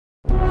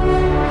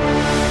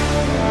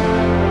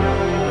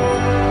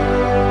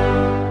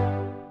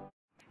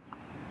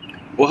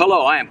Well,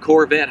 hello, I am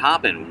Corvette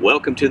Hop and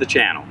welcome to the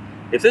channel.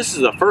 If this is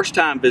the first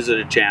time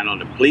visited the channel,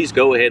 then please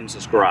go ahead and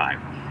subscribe.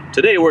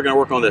 Today we're going to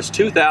work on this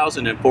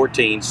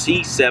 2014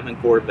 C7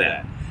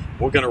 Corvette.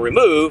 We're going to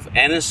remove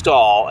and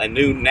install a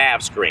new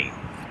nav screen.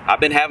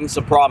 I've been having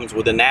some problems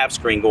with the nav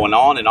screen going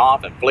on and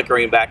off and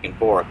flickering back and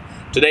forth.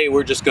 Today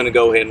we're just going to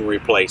go ahead and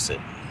replace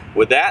it.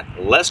 With that,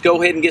 let's go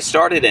ahead and get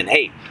started, and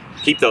hey,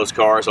 keep those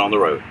cars on the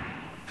road.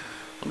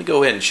 Let me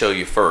go ahead and show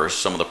you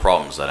first some of the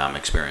problems that I'm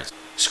experiencing.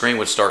 The screen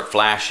would start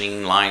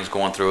flashing, lines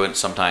going through it, and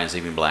sometimes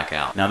even black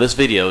out. Now this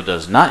video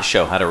does not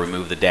show how to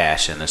remove the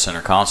dash and the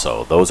center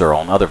console. Those are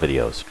on other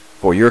videos.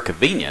 For your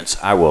convenience,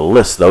 I will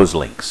list those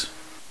links.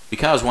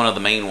 Because one of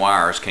the main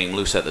wires came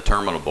loose at the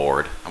terminal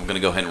board, I'm going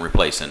to go ahead and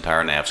replace the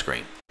entire nav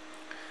screen.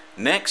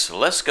 Next,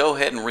 let's go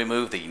ahead and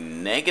remove the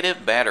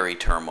negative battery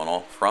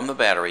terminal from the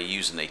battery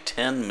using a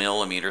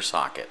 10mm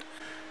socket.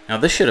 Now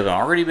this should have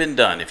already been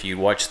done if you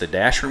watched the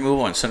dash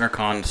removal and center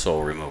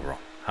console removal.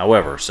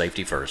 However,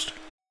 safety first.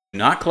 Do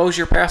not close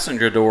your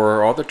passenger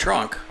door or the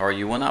trunk, or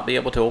you will not be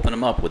able to open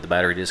them up with the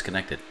battery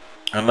disconnected,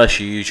 unless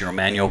you use your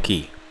manual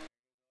key.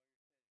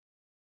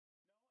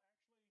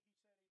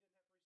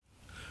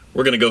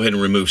 We're going to go ahead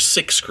and remove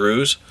 6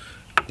 screws.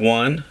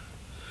 1,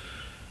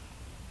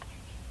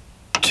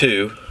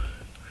 2,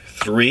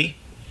 3,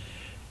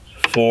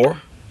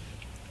 4,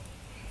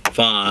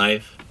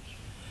 5,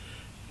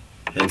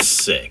 and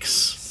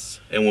 6.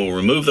 And we'll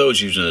remove those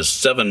using a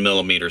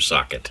 7mm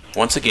socket.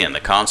 Once again, the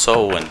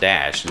console and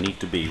dash need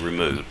to be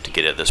removed to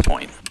get at this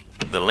point.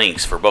 The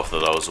links for both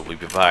of those will be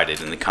provided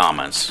in the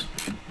comments.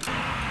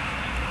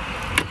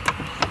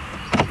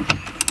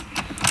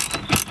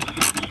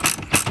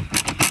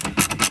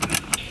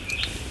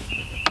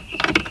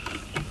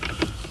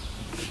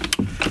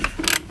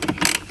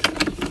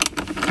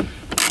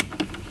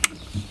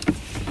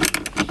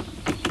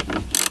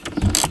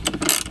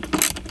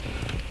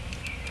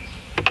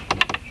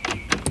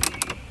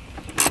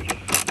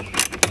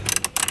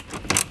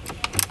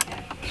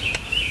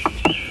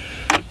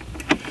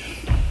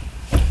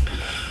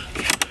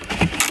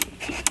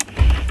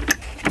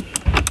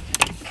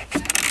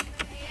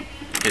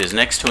 It is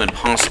next to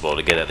impossible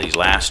to get at these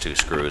last 2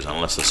 screws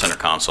unless the center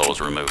console is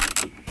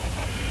removed.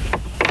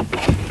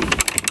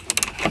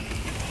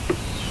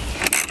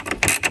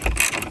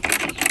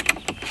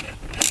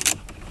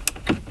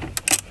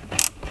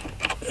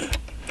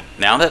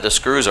 Now that the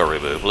screws are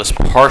removed, let's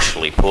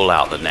partially pull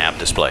out the nav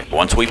display.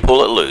 Once we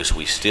pull it loose,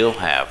 we still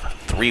have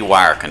 3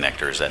 wire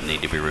connectors that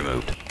need to be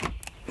removed.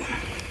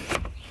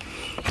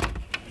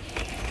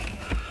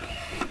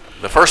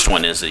 The first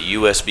one is the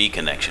USB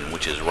connection,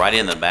 which is right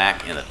in the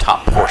back in the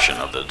top portion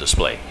of the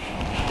display.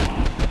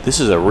 This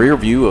is a rear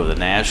view of the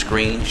nav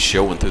screen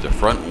showing through the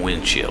front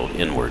windshield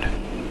inward.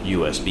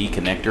 USB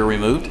connector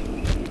removed.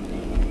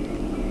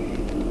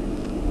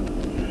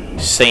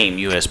 Same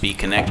USB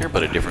connector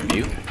but a different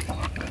view.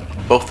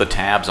 Both the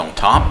tabs on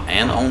top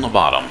and on the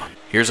bottom.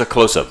 Here's a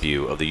close-up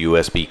view of the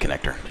USB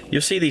connector.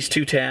 You'll see these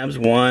 2 tabs,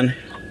 one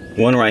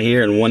right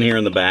here and one here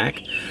in the back.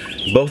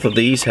 Both of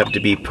these have to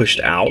be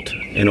pushed out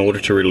in order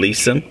to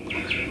release them.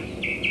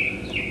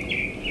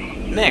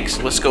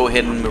 Next, let's go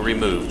ahead and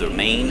remove the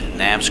main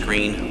nav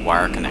screen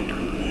wire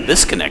connector.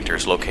 This connector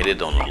is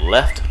located on the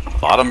left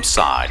bottom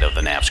side of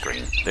the nav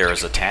screen. There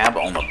is a tab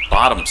on the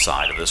bottom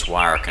side of this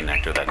wire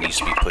connector that needs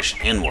to be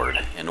pushed inward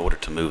in order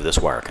to move this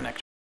wire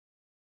connector.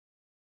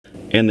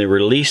 And the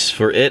release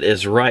for it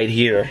is right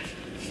here.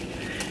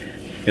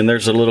 And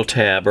there's a little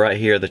tab right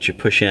here that you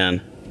push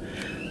in,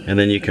 and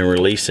then you can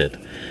release it.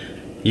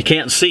 You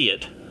can't see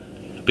it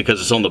because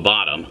it's on the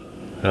bottom,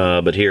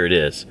 but here it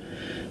is.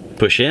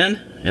 Push in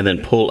and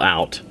then pull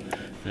out.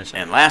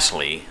 And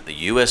lastly, the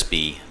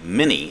USB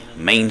mini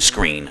main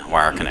screen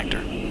wire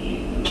connector.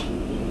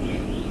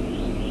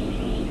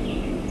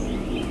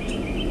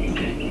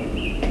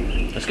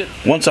 That's good.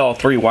 Once all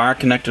 3 wire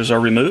connectors are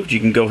removed, you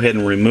can go ahead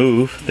and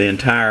remove the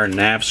entire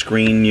nav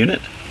screen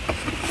unit.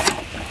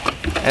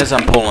 As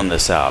I'm pulling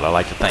this out, I'd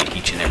like to thank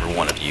each and every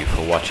one of you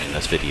for watching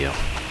this video.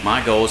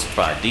 My goal is to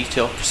provide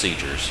detailed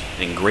procedures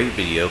and great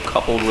video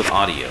coupled with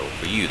audio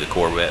for you, the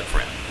Corvette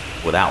friend,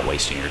 without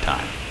wasting your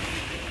time.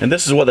 And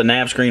this is what the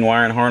nav screen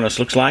wire and harness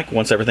looks like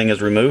once everything is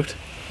removed.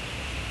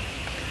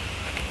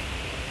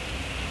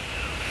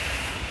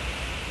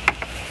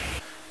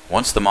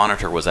 Once the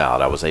monitor was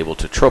out, I was able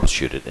to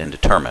troubleshoot it and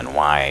determine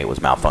why it was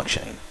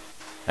malfunctioning.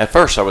 At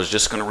first, I was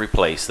just going to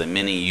replace the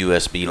mini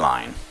USB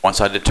line. Once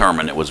I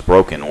determined it was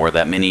broken where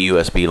that mini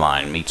USB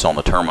line meets on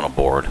the terminal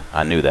board,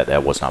 I knew that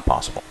that was not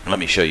possible. Let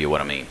me show you what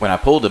I mean. When I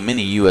pulled the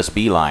mini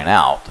USB line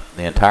out,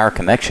 the entire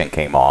connection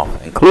came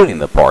off, including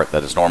the part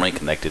that is normally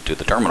connected to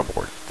the terminal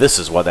board. This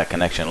is what that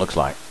connection looks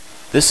like.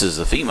 This is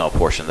the female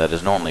portion that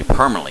is normally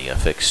permanently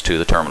affixed to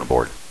the terminal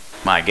board.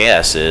 My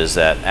guess is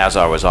that as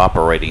I was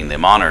operating the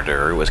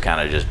monitor, it was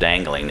kind of just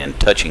dangling and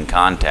touching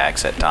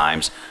contacts at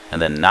times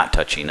and then not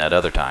touching at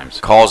other times,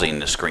 causing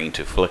the screen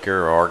to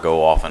flicker or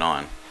go off and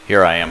on.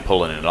 Here I am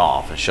pulling it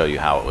off and show you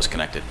how it was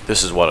connected.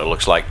 This is what it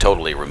looks like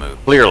totally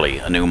removed. Clearly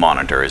a new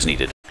monitor is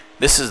needed.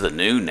 This is the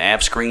new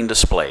nav screen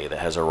display that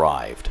has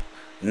arrived.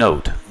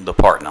 Note the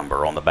part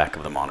number on the back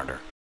of the monitor.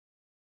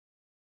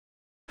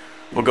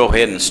 We'll go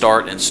ahead and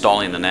start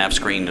installing the nav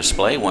screen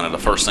display. One of the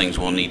first things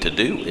we'll need to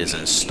do is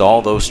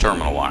install those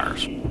terminal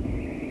wires.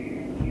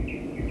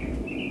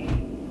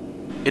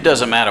 It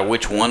doesn't matter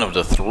which one of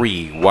the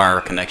 3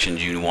 wire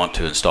connections you want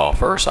to install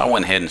first. I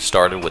went ahead and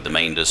started with the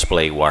main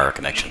display wire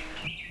connection.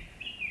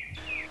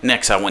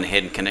 Next, I went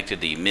ahead and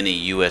connected the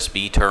mini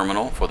USB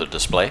terminal for the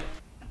display.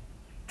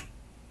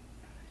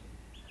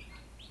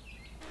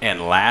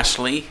 And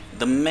lastly,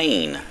 the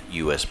main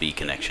USB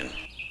connection.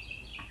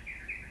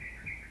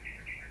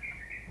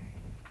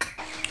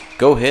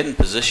 Go ahead and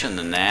position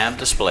the nav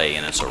display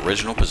in its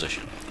original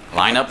position.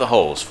 Line up the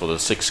holes for the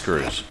 6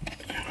 screws.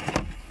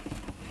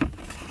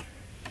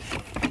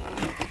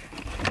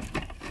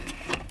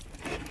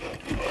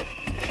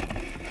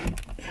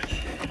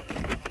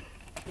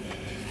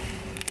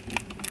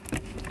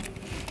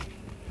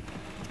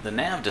 The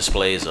nav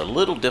display is a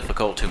little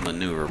difficult to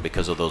maneuver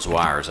because of those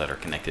wires that are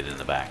connected in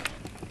the back.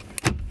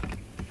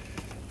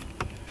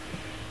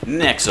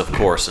 Next, of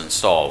course,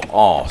 install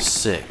all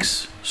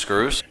 6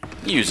 screws.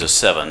 Use a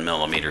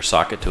 7mm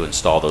socket to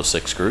install those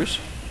 6 screws.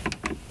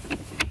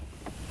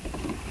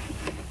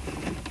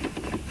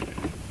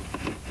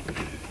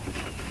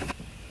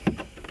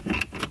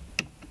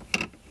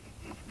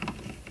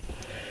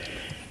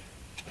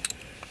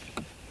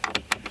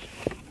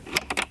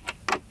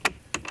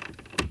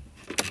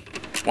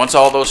 Once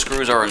all those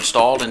screws are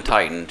installed and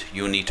tightened,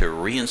 you'll need to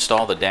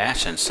reinstall the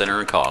dash and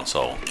center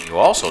console. You'll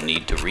also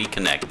need to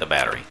reconnect the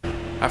battery.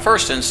 I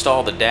first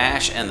install the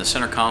dash and the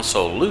center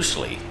console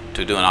loosely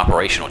to do an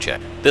operational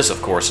check. This,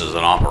 of course, is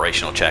an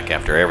operational check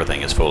after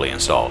everything is fully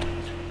installed.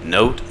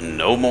 Note,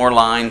 no more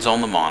lines on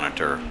the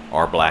monitor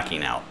or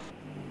blacking out.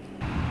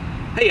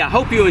 Hey, I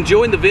hope you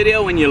enjoyed the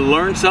video and you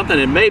learned something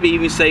and maybe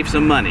even saved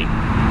some money.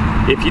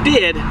 If you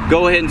did,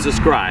 go ahead and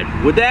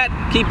subscribe. With that,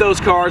 keep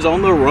those cars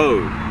on the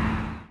road.